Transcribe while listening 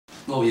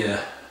Oh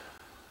yeah,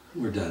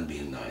 we're done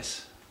being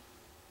nice.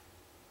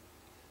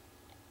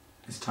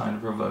 It's time to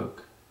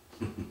provoke.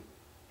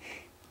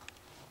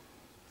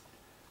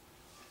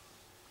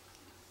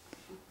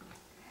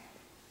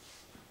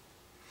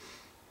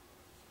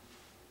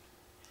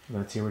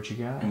 Let's hear what you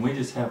got. And we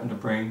just happen to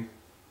bring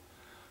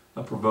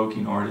a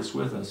provoking artist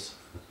with us.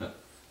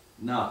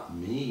 Not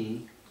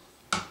me.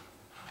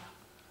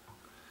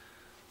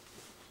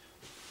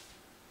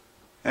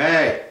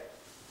 Hey!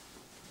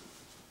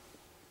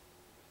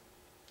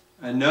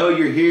 I know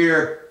you're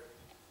here.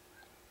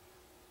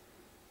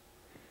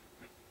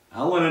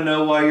 I want to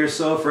know why you're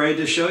so afraid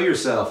to show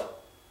yourself.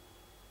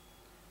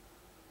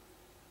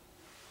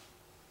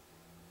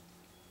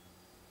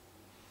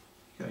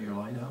 You got your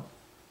light out?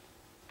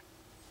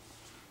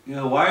 You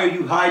know, why are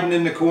you hiding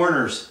in the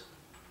corners?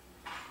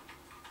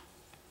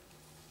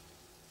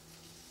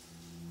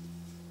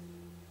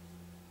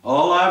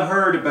 All I've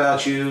heard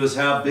about you is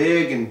how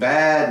big and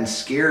bad and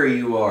scary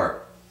you are.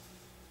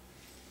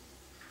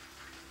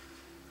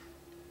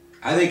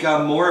 I think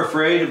I'm more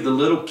afraid of the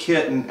little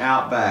kitten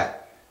out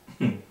back.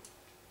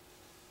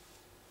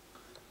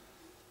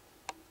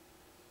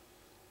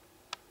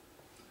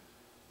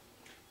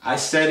 I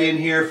sat in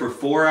here for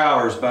 4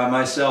 hours by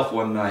myself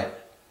one night.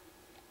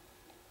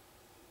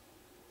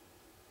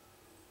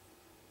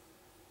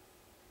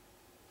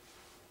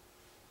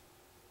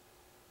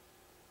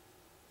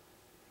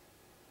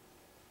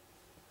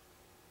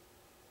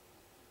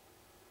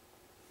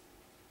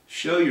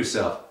 Show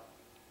yourself.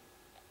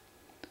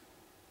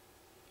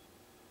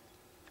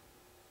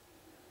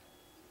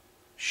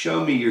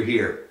 Show me you're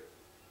here.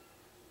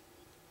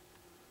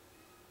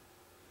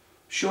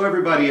 Show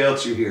everybody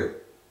else you're here.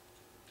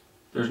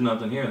 There's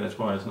nothing here, that's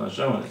why it's not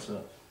showing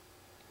itself.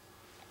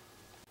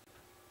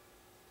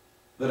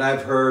 But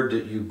I've heard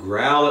that you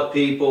growl at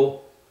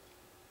people,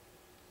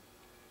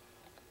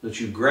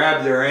 that you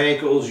grab their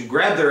ankles. You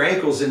grab their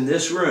ankles in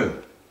this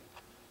room.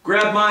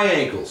 Grab my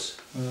ankles.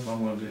 Well,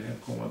 I'm going to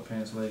pull my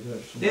pants leg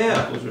up so Yeah.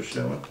 my ankles are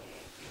showing.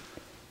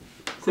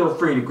 Feel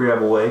free to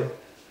grab away.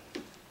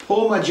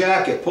 Pull my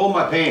jacket, pull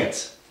my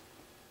pants.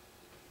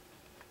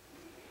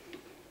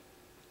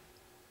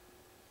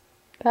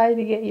 Tried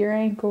to get your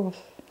ankles.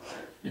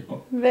 You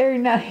know, Very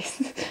nice.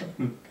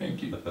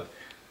 thank you.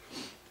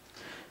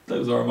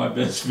 Those are my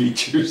best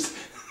features.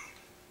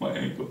 My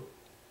ankle.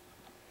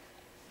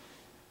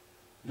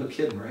 No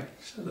kidding, right?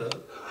 Shut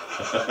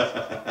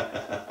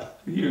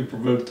up. You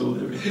provoked the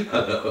living.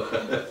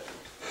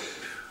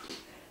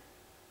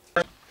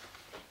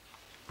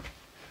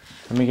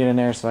 Let me get in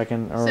there so I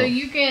can... So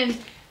you can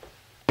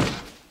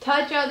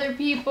touch other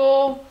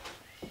people,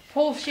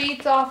 pull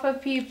sheets off of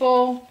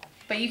people,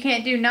 but you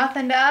can't do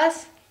nothing to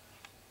us?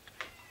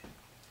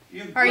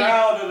 You Are you-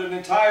 growled at an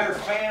entire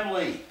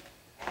family.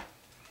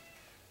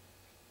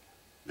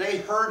 They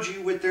heard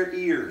you with their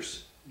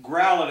ears.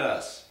 Growl at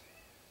us.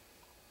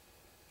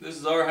 This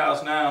is our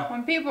house now.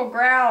 When people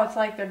growl, it's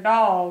like they're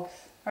dogs.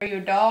 Are you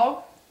a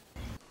dog?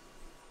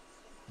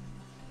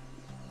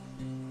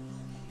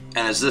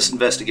 And as this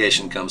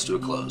investigation comes to a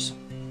close,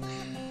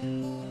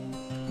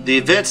 the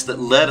events that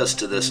led us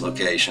to this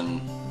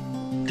location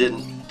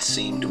didn't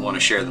seem to want to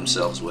share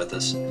themselves with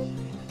us.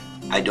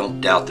 I don't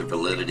doubt their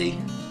validity.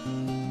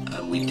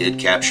 We did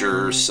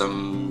capture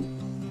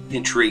some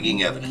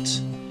intriguing evidence.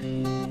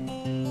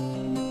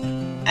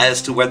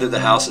 As to whether the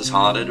house is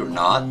haunted or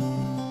not,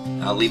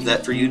 I'll leave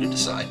that for you to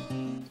decide.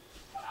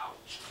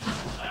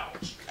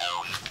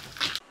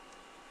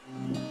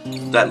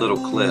 That little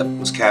clip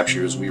was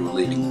captured as we were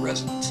leaving the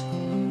residence.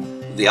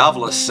 The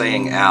obelisk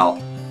saying out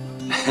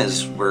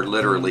as we're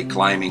literally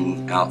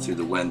climbing out through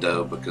the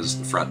window because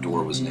the front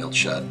door was nailed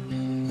shut.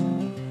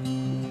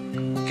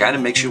 Kind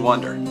of makes you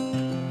wonder.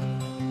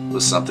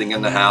 Was something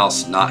in the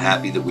house not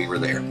happy that we were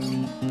there?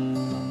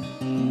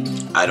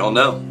 I don't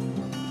know.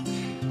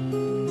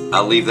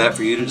 I'll leave that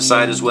for you to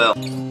decide as well.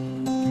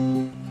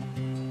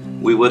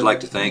 We would like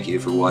to thank you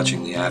for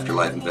watching the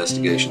Afterlife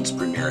Investigations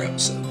premiere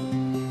episode.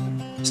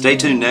 Stay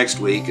tuned next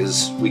week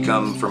as we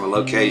come from a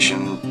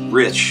location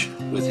rich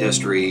with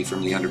history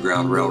from the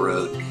Underground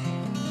Railroad.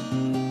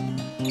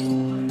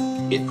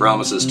 It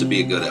promises to be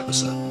a good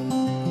episode.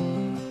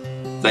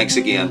 Thanks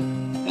again.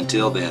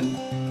 Until then,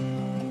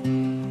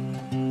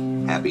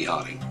 happy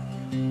haunting.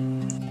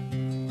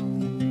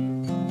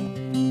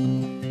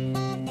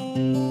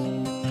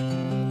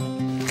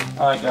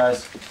 Alright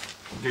guys,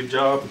 good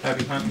job,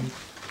 happy hunting.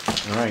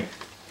 All right.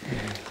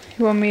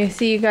 You want me to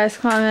see you guys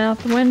climbing out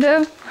the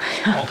window?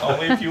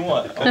 Only if you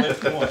want, only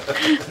if you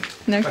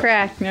want. No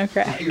crack, no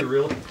crack. Do you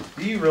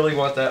really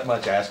want that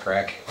much ass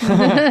crack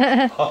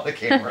on the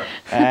camera?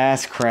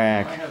 Ass I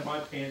crack. have my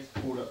pants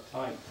pulled up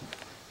tight.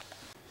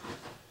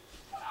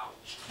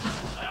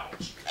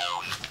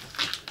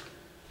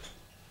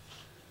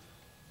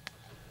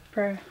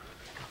 Bro.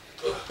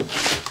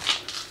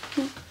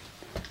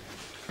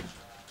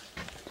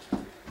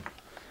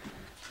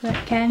 Is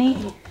that Kenny?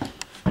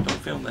 Don't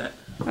film that.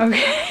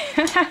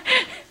 Okay.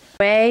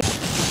 Way.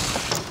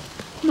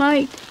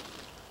 Mike.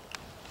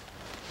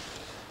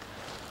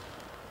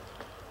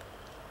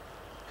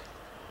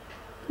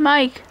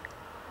 Mike.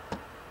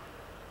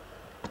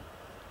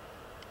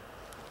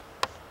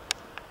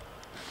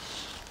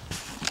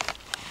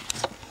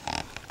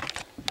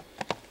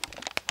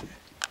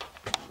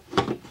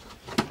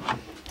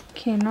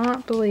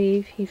 Cannot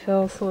believe he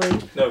fell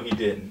asleep. No, he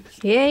didn't.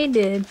 Yeah, he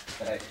did.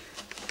 Hey.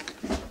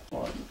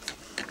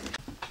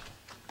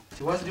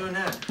 He wasn't doing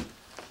that.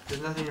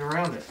 There's nothing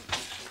around it.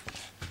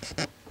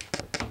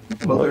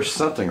 Well, there's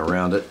something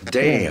around it.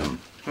 Damn.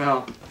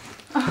 Well,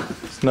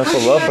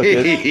 Snuffle up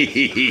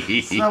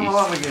again. snuggle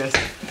up, I guess.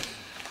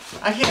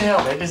 I can't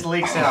help it. It just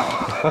leaks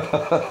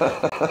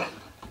out.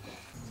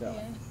 So,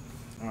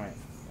 all right.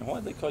 And why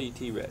did they call you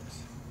T-Rex?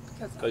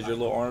 Because your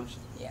little arms?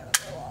 Yeah,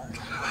 that's a lot.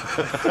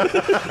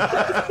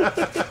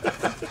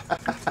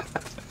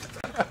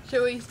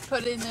 Should we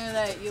put in there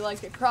that you like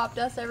to crop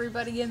dust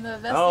everybody in the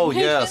investigation? Oh,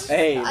 yes.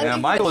 Hey, I Yeah,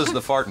 think- Michael is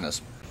the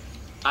fartness.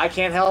 I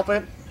can't help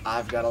it.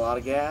 I've got a lot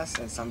of gas,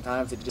 and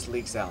sometimes it just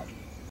leaks out.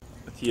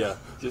 Yeah,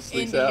 just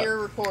leaks into out. your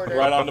recorder.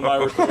 Right onto my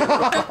recorder.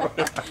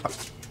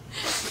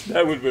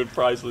 That would have been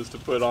priceless to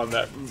put on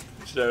that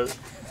show.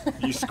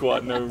 You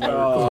squatting over my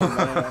recorder.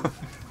 Man.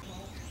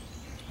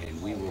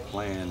 And we will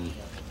plan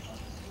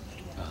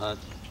a hunt.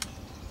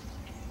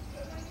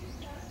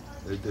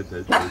 I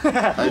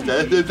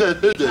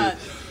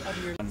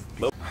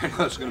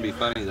know it's going to be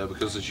funny though,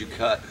 because as you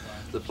cut,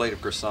 the plate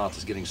of croissants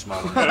is getting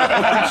smaller.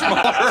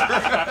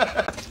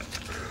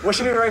 What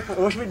should we write?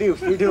 What should we do?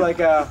 Should we do like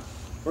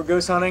we're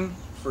ghost hunting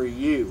for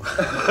you?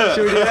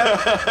 Should we do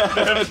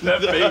that?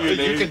 That baby You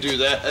name can do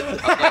that. I'm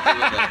not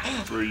doing that.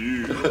 for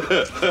you.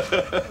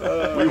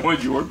 We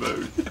want your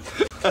vote.